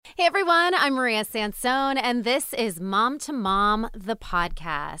Hey everyone, I'm Maria Sansone, and this is Mom to Mom, the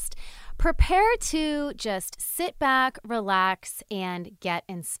podcast. Prepare to just sit back, relax, and get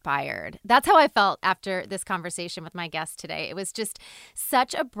inspired. That's how I felt after this conversation with my guest today. It was just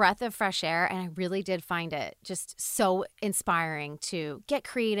such a breath of fresh air, and I really did find it just so inspiring to get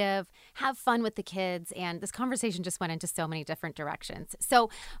creative, have fun with the kids, and this conversation just went into so many different directions. So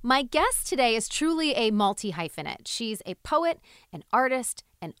my guest today is truly a multi-hyphenate. She's a poet, an artist,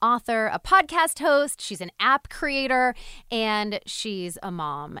 an author, a podcast host, she's an app creator, and she's a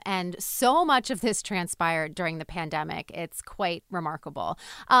mom. And so much of this transpired during the pandemic. It's quite remarkable.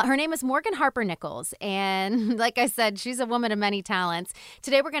 Her name is Morgan Harper Nichols. And like I said, she's a woman of many talents.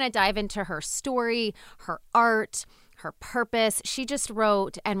 Today, we're going to dive into her story, her art, her purpose. She just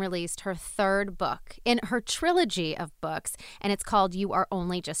wrote and released her third book in her trilogy of books, and it's called You Are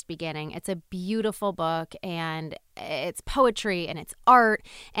Only Just Beginning. It's a beautiful book, and it's poetry and it's art,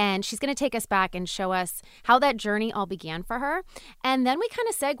 and she's going to take us back and show us how that journey all began for her. And then we kind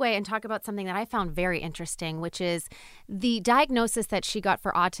of segue and talk about something that I found very interesting, which is the diagnosis that she got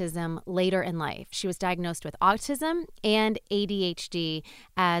for autism later in life. She was diagnosed with autism and ADHD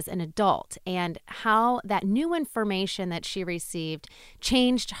as an adult, and how that new information that she received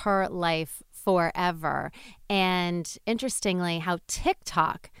changed her life forever. And interestingly, how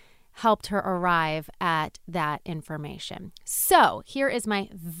TikTok helped her arrive at that information. So here is my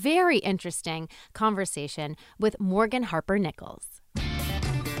very interesting conversation with Morgan Harper Nichols.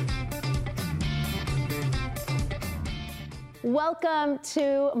 Welcome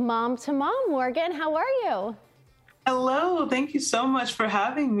to Mom, Morgan. How are you? Hello. Thank you so much for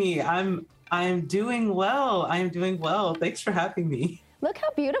having me. I'm doing well. Thanks for having me. Look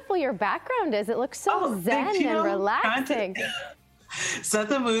how beautiful your background is. It looks so zen and relaxing. Set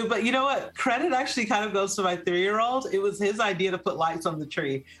the mood. But you know what? Credit actually kind of goes to my 3-year-old. It was his idea to put lights on the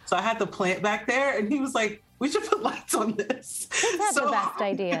tree. So I had the plant back there, and he was like, we should put lights on this. Kids have the best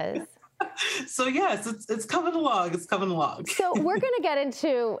ideas. So yes, it's coming along. It's coming along. So we're going to get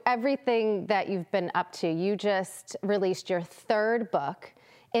into everything that you've been up to. You just released your third book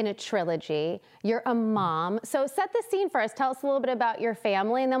in a trilogy. You're a mom. So set the scene for us. Tell us a little bit about your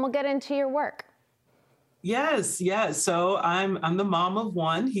family, and then we'll get into your work. Yes. So I'm the mom of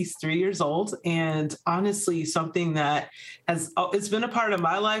one. He's 3 years old. And honestly, something that it's been a part of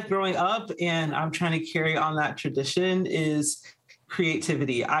my life growing up, and I'm trying to carry on that tradition, is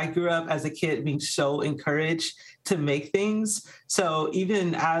creativity. I grew up as a kid being so encouraged to make things. So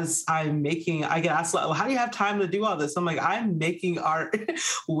even as I'm making, I get asked, well, how do you have time to do all this? I'm like, I'm making art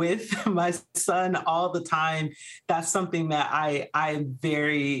with my son all the time. That's something that I'm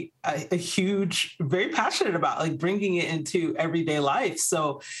very passionate about, like bringing it into everyday life.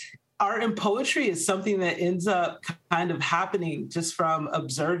 So art and poetry is something that ends up kind of happening just from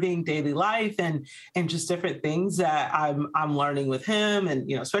observing daily life and just different things that I'm learning with him. And,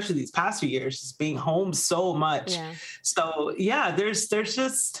 you know, especially these past few years, just being home so much. Yeah. So yeah, there's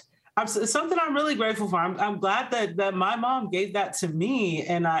just something I'm really grateful for. I'm glad that my mom gave that to me.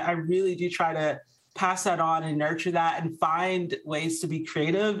 And I really do try to pass that on and nurture that and find ways to be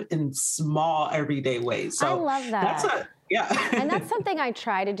creative in small everyday ways. So I love that. Yeah. And that's something I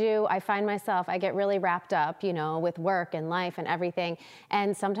try to do. I find myself, I get really wrapped up, you know, with work and life and everything.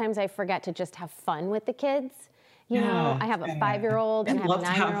 And sometimes I forget to just have fun with the kids. You know, I have a 5-year-old and I have a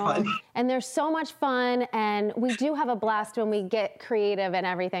 9-year-old, and there's so much fun, and we do have a blast when we get creative and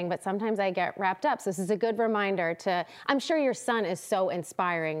everything, but sometimes I get wrapped up. So this is a good reminder I'm sure your son is so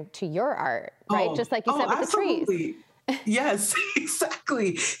inspiring to your art, right? Just like you said with absolutely. The trees. Yes,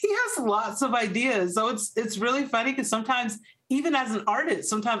 exactly. He has lots of ideas. So it's really funny because sometimes, even as an artist,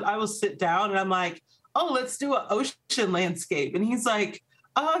 sometimes I will sit down and I'm like, oh, let's do an ocean landscape. And he's like,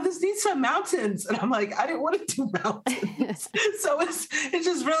 this needs some mountains. And I'm like, I didn't want to do mountains. So it's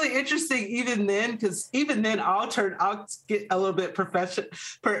just really interesting even then, because even then I'll get a little bit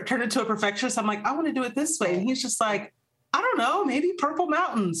turn into a perfectionist. I'm like, I want to do it this way. And he's just like, I don't know, maybe purple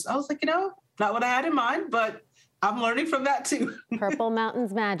mountains. I was like, not what I had in mind, but I'm learning from that too. Purple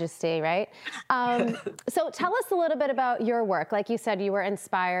Mountain's majesty, right? So tell us a little bit about your work. Like you said, you were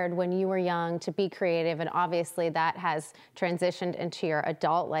inspired when you were young to be creative, and obviously that has transitioned into your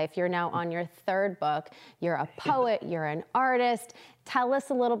adult life. You're now on your third book. You're a poet, you're an artist. Tell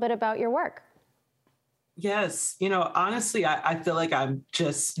us a little bit about your work. Yes. Honestly, I feel like I'm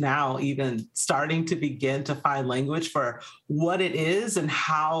just now even starting to begin to find language for what it is and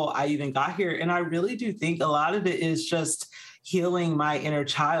how I even got here. And I really do think a lot of it is just healing my inner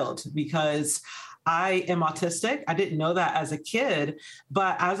child, because I am autistic. I didn't know that as a kid,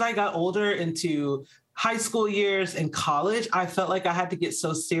 but as I got older into high school years and college, I felt like I had to get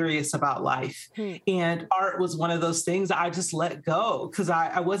so serious about life. And art was one of those things that I just let go because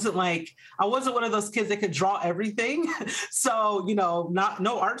I wasn't one of those kids that could draw everything. So,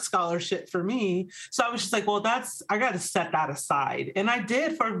 no art scholarship for me. So I was just like, well, I got to set that aside. And I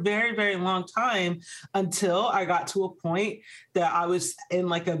did for a very, very long time until I got to a point that I was in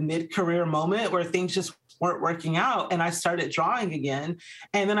like a mid-career moment where things just weren't working out. And I started drawing again.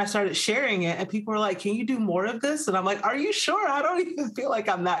 And then I started sharing it and people were like, can you do more of this? And I'm like, are you sure? I don't even feel like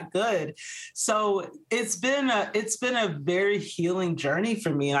I'm that good. So it's been a very healing journey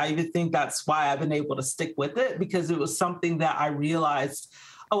for me. And I even think that's why I've been able to stick with it, because it was something that I realized,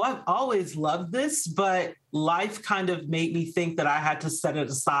 oh, I've always loved this, but life kind of made me think that I had to set it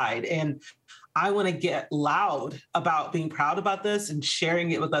aside. And I want to get loud about being proud about this and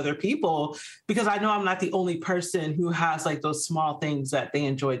sharing it with other people, because I know I'm not the only person who has like those small things that they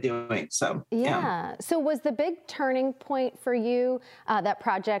enjoy doing. So, yeah. So was the big turning point for you, that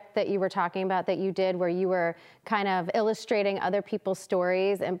project that you were talking about that you did where you were kind of illustrating other people's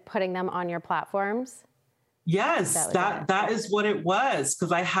stories and putting them on your platforms? Yes, that is what it was.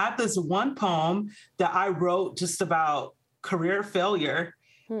 Because I had this one poem that I wrote just about career failure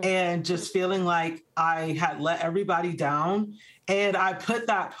and just feeling like I had let everybody down. And I put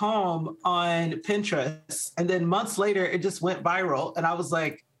that poem on Pinterest. And then months later, it just went viral. And I was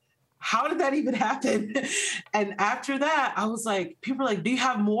like, how did that even happen? And after that, I was like, people were like, do you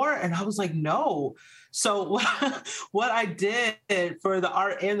have more? And I was like, no. So what I did for the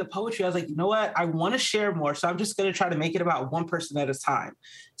art and the poetry, I was like, you know what? I want to share more. So I'm just going to try to make it about one person at a time.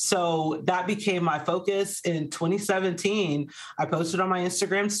 So that became my focus. In 2017, I posted on my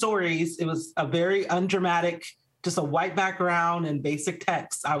Instagram stories. It was a very undramatic, just a white background and basic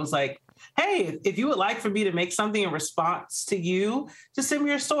text. I was like, hey, if you would like for me to make something in response to you, just send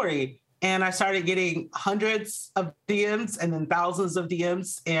me your story. And I started getting hundreds of DMs and then thousands of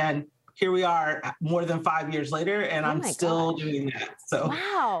DMs. And here we are more than 5 years later, and I'm still doing that. So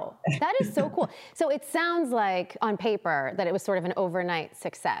wow, that is so cool. So it sounds like on paper that it was sort of an overnight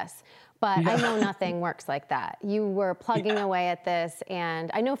success, but I know nothing works like that. You were plugging away at this, and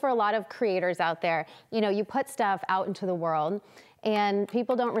I know for a lot of creators out there, you put stuff out into the world and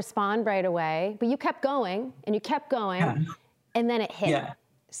people don't respond right away, but you kept going and you kept going and then it hit. Yeah.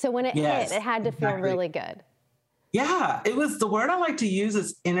 So when it hit, it had to feel really good. Yeah, it was, the word I like to use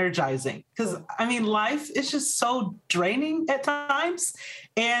is energizing, because I mean, life is just so draining at times.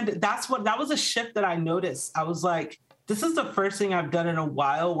 And that was a shift that I noticed. I was like, this is the first thing I've done in a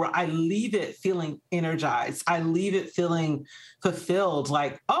while where I leave it feeling energized. I leave it feeling fulfilled.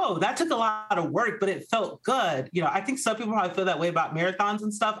 Like, oh, that took a lot of work, but it felt good. I think some people probably feel that way about marathons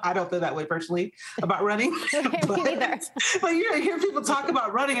and stuff. I don't feel that way personally about running. but you hear people talk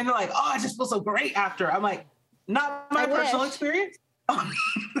about running and they're like, oh, I just feel so great after. I'm like, not my personal experience.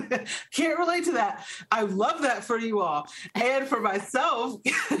 Can't relate to that. I love that for you all. And for myself,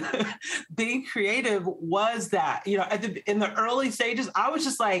 being creative was that, in the early stages, I was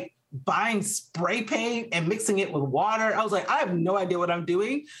just like buying spray paint and mixing it with water. I was like, I have no idea what I'm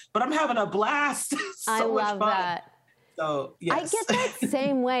doing, but I'm having a blast. I love that. So, yes. I get that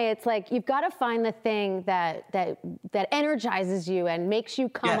same way. It's like you've got to find the thing that energizes you and makes you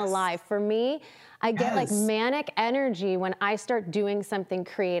come alive. For me, I get like manic energy when I start doing something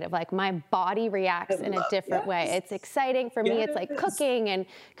creative. Like my body reacts in a different way. It's exciting for me. It's like cooking and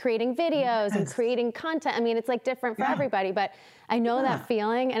creating videos and creating content. I mean, it's like different for everybody, but I know that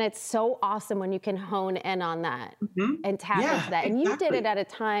feeling, and it's so awesome when you can hone in on that and tap into that. And you did it at a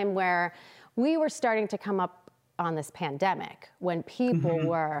time where we were starting to come up on this pandemic, when people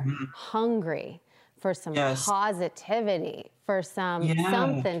were hungry for some positivity, for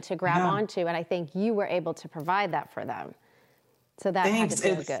something to grab onto. And I think you were able to provide that for them. So that had to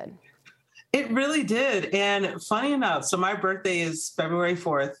feel good. It really did. And funny enough, so my birthday is February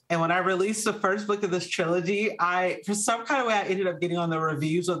 4th. And when I released the first book of this trilogy, for some kind of way, I ended up getting on the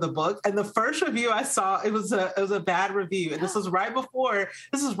reviews of the book. And the first review I saw, it was a bad review. And this is right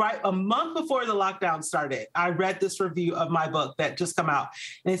a month before the lockdown started. I read this review of my book that just come out.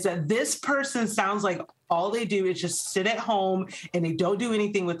 And it said, this person sounds like all they do is just sit at home and they don't do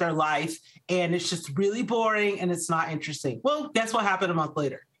anything with their life. And it's just really boring and it's not interesting. Well, guess what happened a month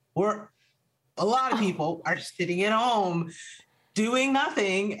later? A lot of people are sitting at home doing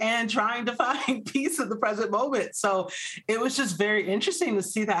nothing and trying to find peace in the present moment. So it was just very interesting to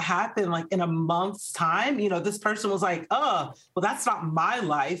see that happen like in a month's time. This person was like, oh, well, that's not my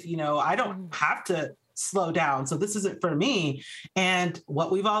life. I don't have to slow down. So this isn't for me. And what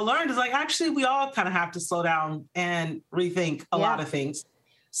we've all learned is like, actually, we all kind of have to slow down and rethink a lot of things.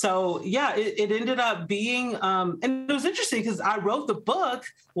 So yeah, it ended up being, and it was interesting because I wrote the book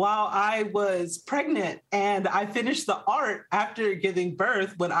while I was pregnant, and I finished the art after giving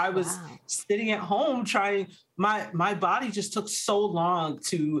birth when I was sitting at home trying. My body just took so long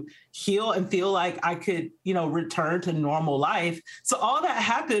to heal and feel like I could, return to normal life. So all that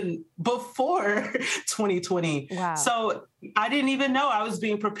happened before 2020. Wow. So I didn't even know I was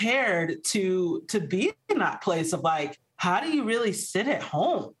being prepared to be in that place of like, how do you really sit at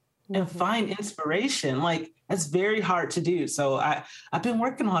home and find inspiration? Like, that's very hard to do. So I've been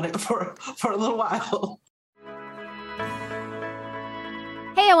working on it for a little while.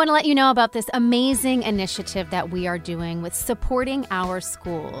 Hey, I want to let you know about this amazing initiative that we are doing with supporting our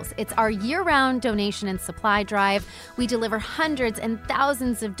schools. It's our year-round donation and supply drive. We deliver hundreds and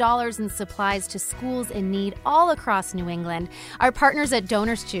thousands of dollars in supplies to schools in need all across New England. Our partners at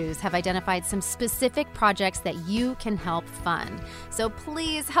DonorsChoose have identified some specific projects that you can help fund. So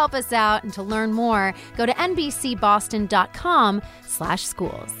please help us out. And to learn more, go to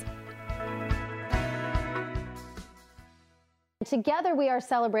nbcboston.com/schools. Together, we are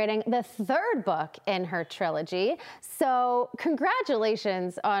celebrating the third book in her trilogy. So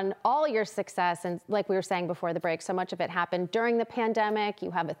congratulations on all your success. And like we were saying before the break, so much of it happened during the pandemic. You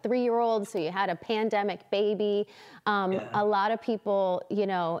have a 3-year-old, so you had a pandemic baby. A lot of people,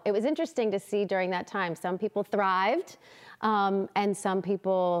 it was interesting to see during that time. Some people thrived. And some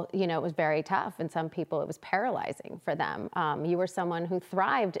people, it was very tough, and some people it was paralyzing for them. You were someone who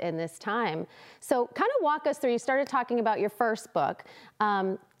thrived in this time. So kind of walk us through, you started talking about your first book.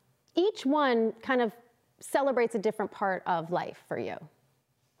 Each one kind of celebrates a different part of life for you.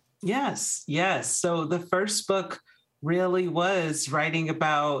 Yes. So the first book really was writing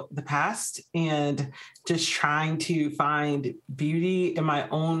about the past and just trying to find beauty in my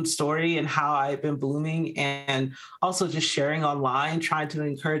own story and how I've been blooming, and also just sharing online, trying to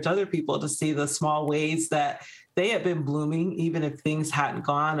encourage other people to see the small ways that they had been blooming, even if things hadn't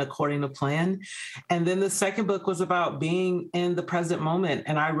gone according to plan. And then the second book was about being in the present moment.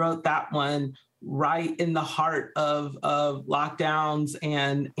 And I wrote that one right in the heart of lockdowns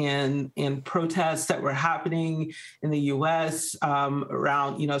and protests that were happening in the U.S.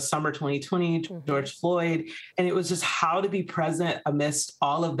 Around summer 2020, George Floyd, and it was just how to be present amidst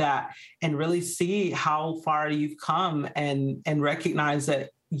all of that and really see how far you've come and recognize that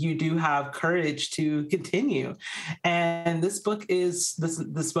you do have courage to continue. And this book is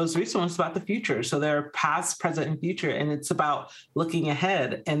this most recent one is about the future. So there are past, present, and future, and it's about looking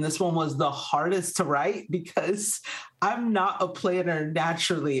ahead. And this one was the hardest to write because I'm not a planner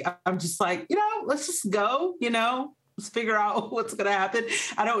naturally. I'm just like, let's just go, let's figure out what's going to happen.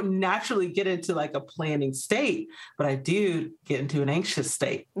 I don't naturally get into like a planning state, but I do get into an anxious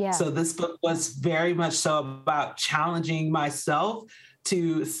state. Yeah. So this book was very much so about challenging myself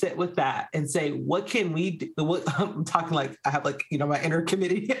to sit with that and say, what can we do? I'm talking like I have like, my inner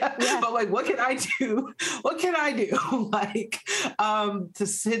committee, but like, what can I do? What can I do? To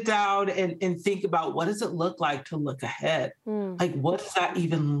sit down and think about what does it look like to look ahead? Like, what does that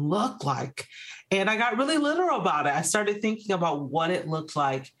even look like? And I got really literal about it. I started thinking about what it looked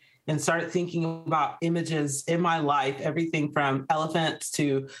like and started thinking about images in my life, everything from elephants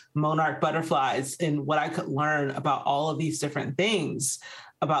to monarch butterflies, and what I could learn about all of these different things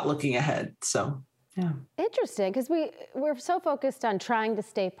about looking ahead. So, yeah. Interesting, because we're so focused on trying to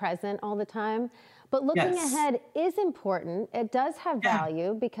stay present all the time. But looking ahead is important. It does have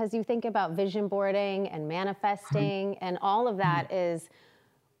value because you think about vision boarding and manifesting, and all of that is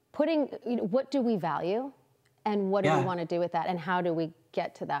putting, what do we value and what do we want to do with that, and how do we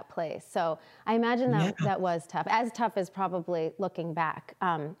get to that place? So I imagine that was tough, as tough as probably looking back.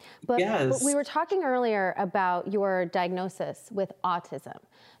 But we were talking earlier about your diagnosis with autism.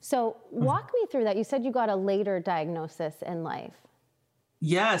 So walk me through that. You said you got a later diagnosis in life.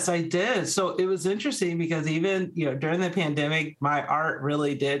 Yes, I did. So it was interesting because even, during the pandemic, my art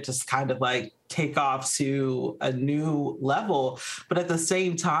really did just kind of like take off to a new level. But at the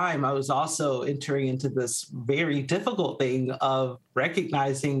same time, I was also entering into this very difficult thing of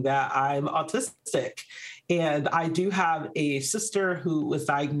recognizing that I'm autistic. And I do have a sister who was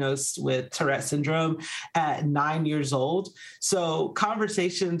diagnosed with Tourette syndrome at 9 years old. So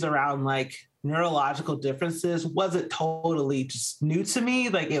conversations around like neurological differences wasn't totally just new to me.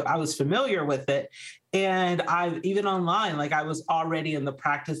 Like I was familiar with it. And even online, like I was already in the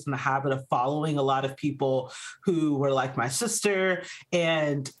practice and the habit of following a lot of people who were like my sister.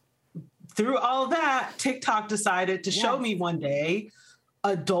 And through all of that, TikTok decided to show me one day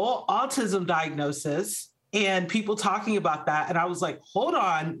adult autism diagnosis and people talking about that. And I was like, hold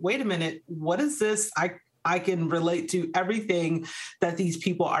on, wait a minute. What is this? I can relate to everything that these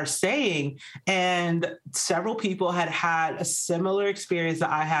people are saying. And several people had had a similar experience that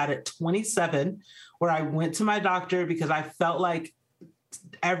I had at 27, where I went to my doctor because I felt like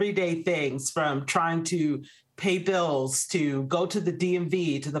everyday things, from trying to pay bills to go to the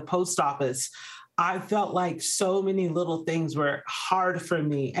DMV to the post office, I felt like so many little things were hard for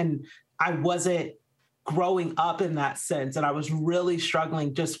me. And I wasn't growing up in that sense. And I was really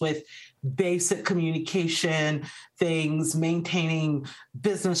struggling just with basic communication things, maintaining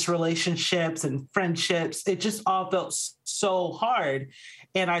business relationships and friendships. It just all felt so hard.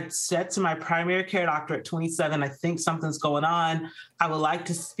 And I said to my primary care doctor at 27, I think something's going on. I would like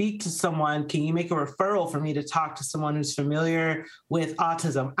to speak to someone. Can you make a referral for me to talk to someone who's familiar with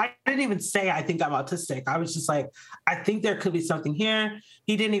autism? I didn't even say I think I'm autistic. I was just like, I think there could be something here.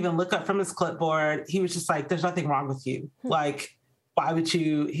 He didn't even look up from his clipboard. He was just like, there's nothing wrong with you. Like, why would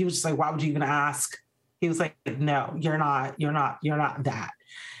you? He was just like, why would you even ask? He was like, no, you're not that.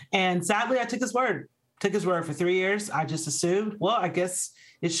 And sadly, I took his word for 3 years. I just assumed, well, I guess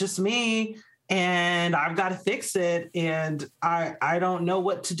it's just me and I've got to fix it. And I don't know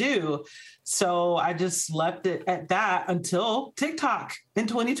what to do. So I just left it at that until TikTok in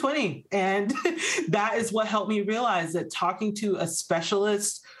 2020. And that is what helped me realize that talking to a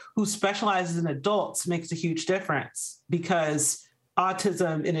specialist who specializes in adults makes a huge difference, because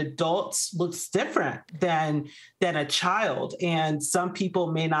autism in adults looks different than a child. And some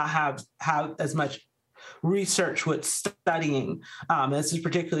people may not have as much research with studying. This is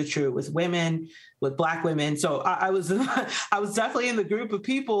particularly true with women, with Black women. So I was definitely in the group of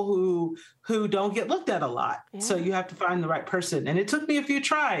people who don't get looked at a lot. Yeah. So you have to find the right person. And it took me a few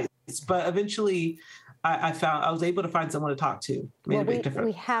tries, but eventually I was able to find someone to talk to. Made a big difference.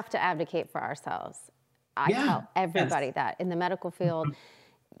 We have to advocate for ourselves. I tell everybody that in the medical field,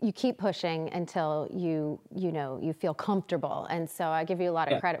 you keep pushing until you feel comfortable. And so I give you a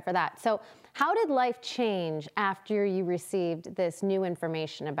lot of credit for that. So how did life change after you received this new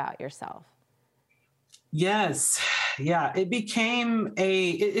information about yourself? Yes. Yeah. It became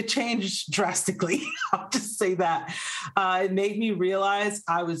it changed drastically. I'll just say that. It made me realize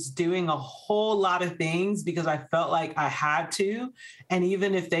I was doing a whole lot of things because I felt like I had to. And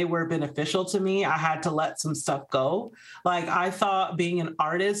even if they were beneficial to me, I had to let some stuff go. Like, I thought being an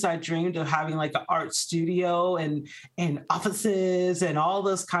artist, I dreamed of having like an art studio and offices and all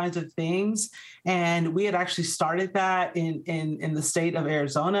those kinds of things. And we had actually started that in the state of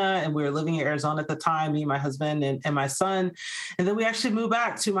Arizona, and we were living in Arizona at the time, me, my husband, and my son. And then we actually moved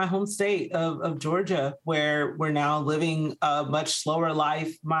back to my home state of Georgia, where we're now living a much slower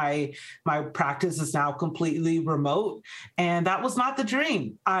life. My practice is now completely remote, and that was not the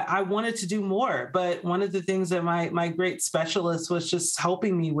dream. I wanted to do more, but one of the things that my great specialist was just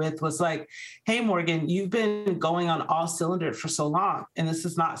helping me with was like, hey, Morgan, you've been going on all cylinders for so long, and this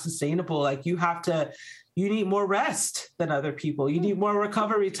is not sustainable. Like, you need more rest than other people. You need more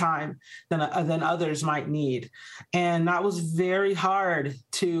recovery time than others might need. And that was very hard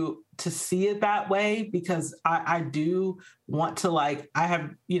to see it that way, because I do want to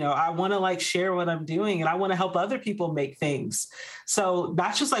I want to share what I'm doing, and I want to help other people make things. So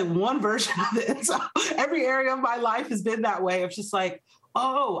that's just like one version of it. So every area of my life has been that way. It's just like,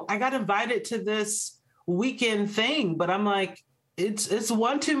 oh, I got invited to this weekend thing, but I'm like, it's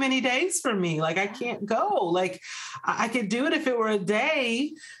one too many days for me. Like, I can't go. Like, I could do it if it were a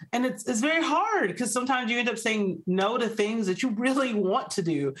day. And it's very hard, because sometimes you end up saying no to things that you really want to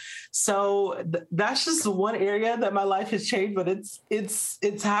do. So that's just one area that my life has changed, but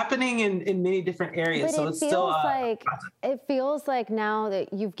it's happening in many different areas. But it feels like now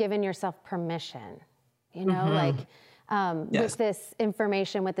that you've given yourself permission, with this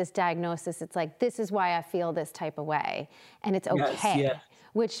information, with this diagnosis, it's like, this is why I feel this type of way. And it's okay,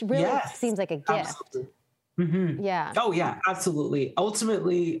 which really seems like a gift. Absolutely. Mm-hmm. Yeah. Oh, yeah, absolutely.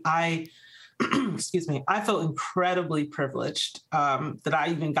 Ultimately, I felt incredibly privileged that I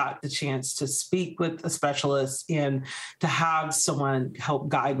even got the chance to speak with a specialist and to have someone help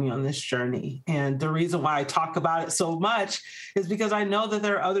guide me on this journey. And the reason why I talk about it so much is because I know that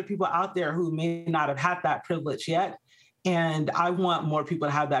there are other people out there who may not have had that privilege yet. And I want more people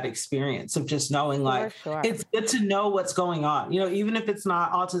to have that experience of just knowing, it's good to know what's going on. Even if it's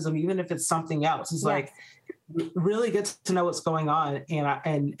not autism, even if it's something else, it's like really good to know what's going on.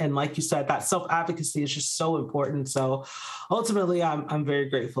 And like you said, that self-advocacy is just so important. So ultimately, I'm very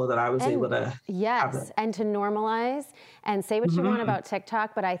grateful that I was able to. Yes, and to normalize and say what you want about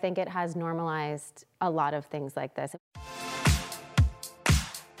TikTok, but I think it has normalized a lot of things like this.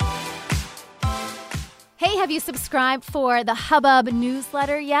 Hey Hey, have you subscribed for the Hubbub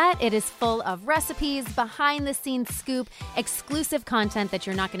newsletter yet? It is full of recipes, behind-the-scenes scoop, exclusive content that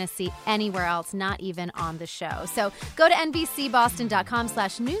you're not going to see anywhere else, not even on the show. So go to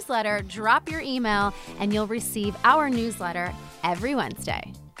nbcboston.com/newsletter, drop your email, and you'll receive our newsletter every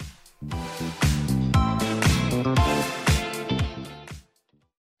Wednesday.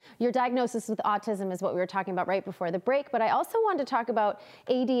 Your diagnosis with autism is what we were talking about right before the break, but I also wanted to talk about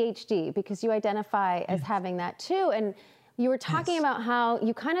ADHD because you identify as having that too. And you were talking about how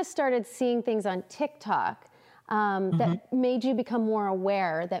you kind of started seeing things on TikTok that made you become more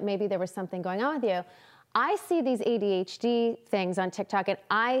aware that maybe there was something going on with you. I see these ADHD things on TikTok and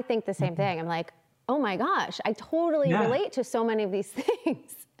I think the same thing. I'm like, oh my gosh, I totally relate to so many of these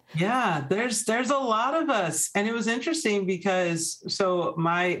things. Yeah, there's a lot of us. And it was interesting because so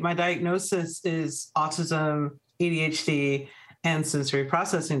my diagnosis is autism, ADHD, and sensory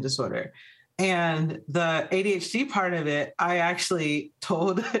processing disorder. And the ADHD part of it, I actually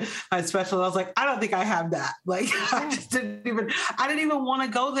told my specialist, I was like, I don't think I have that. Like, I didn't even want to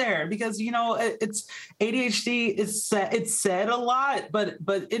go there because, you know, it's ADHD is it's said a lot, but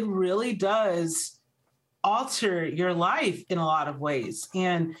it really does alter your life in a lot of ways.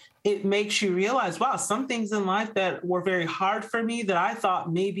 And it makes you realize, wow, some things in life that were very hard for me that I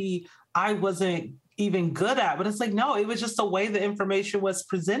thought maybe I wasn't even good at, but it's like, no, it was just the way the information was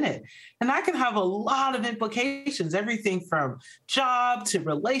presented. And that can have a lot of implications, everything from job to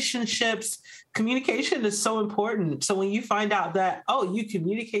relationships. Communication is so important. So when you find out that, oh, you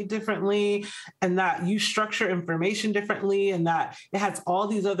communicate differently and that you structure information differently and that it has all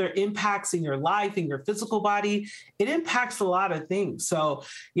these other impacts in your life, in your physical body, it impacts a lot of things. So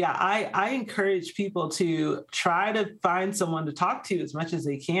yeah, I encourage people to try to find someone to talk to as much as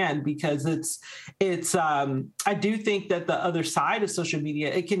they can, because I do think that the other side of social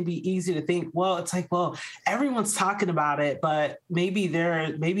media, it can be easy to think, well, it's like, well, everyone's talking about it, but maybe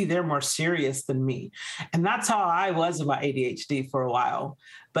they're more serious than me. And that's how I was about ADHD for a while.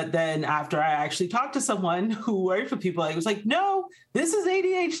 But then after I actually talked to someone who worked with people, I was like, no, this is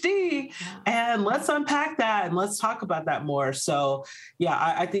ADHD. And let's unpack that and let's talk about that more. So yeah,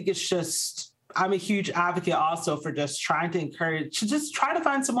 I think it's just, I'm a huge advocate also for just trying to encourage, to just try to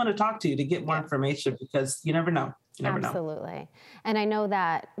find someone to talk to get more information, because you never know. Absolutely. And I know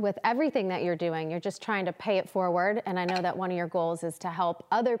that with everything that you're doing, you're just trying to pay it forward. And I know that one of your goals is to help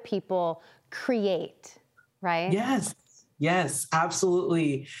other people create, right? Yes,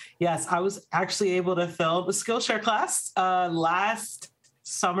 absolutely. Yes, I was actually able to film a Skillshare class last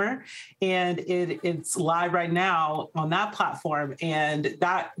summer, and it's live right now on that platform. And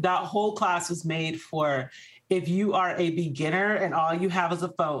that whole class was made for if you are a beginner and all you have is a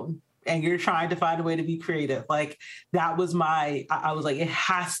phone and you're trying to find a way to be creative. Like that was I was like, it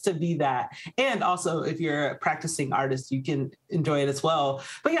has to be that. And also if you're a practicing artist, you can enjoy it as well.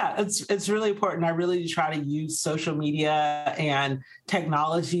 But yeah, it's really important. I really try to use social media and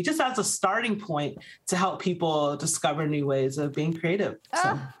technology just as a starting point to help people discover new ways of being creative.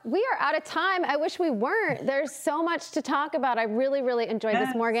 So. We are out of time. I wish we weren't. There's so much to talk about. I really, really enjoyed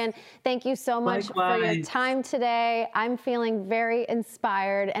this, Morgan. Thank you so much for your time today. I'm feeling very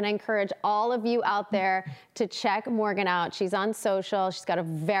inspired, and I encourage all of you out there to check Morgan out. She's on social. She's got a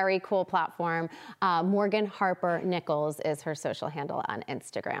very cool platform. Morgan Harper Nichols is her social handle on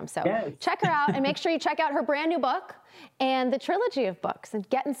Instagram. So check her out and make sure you check out her brand new book and the trilogy of books and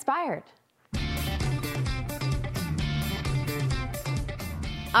get inspired.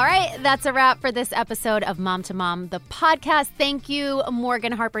 All right, that's a wrap for this episode of Mom to Mom, the podcast. Thank you,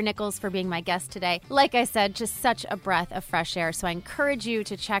 Morgan Harper Nichols, for being my guest today. Like I said, just such a breath of fresh air. So I encourage you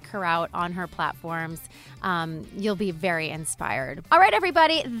to check her out on her platforms. You'll be very inspired. All right,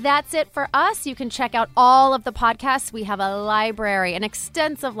 everybody, that's it for us. You can check out all of the podcasts. We have a library, an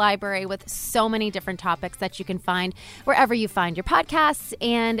extensive library with so many different topics that you can find wherever you find your podcasts.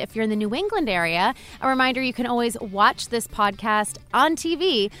 And if you're in the New England area, a reminder, you can always watch this podcast on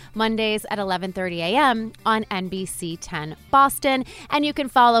TV Mondays at 11:30 a.m. on NBC 10 Boston. And you can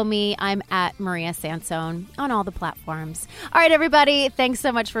follow me. I'm at Maria Sansone on all the platforms. All right, everybody, thanks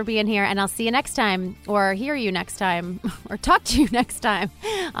so much for being here. And I'll see you next time, or hear you next time, or talk to you next time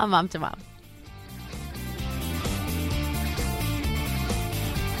on Mom to Mom.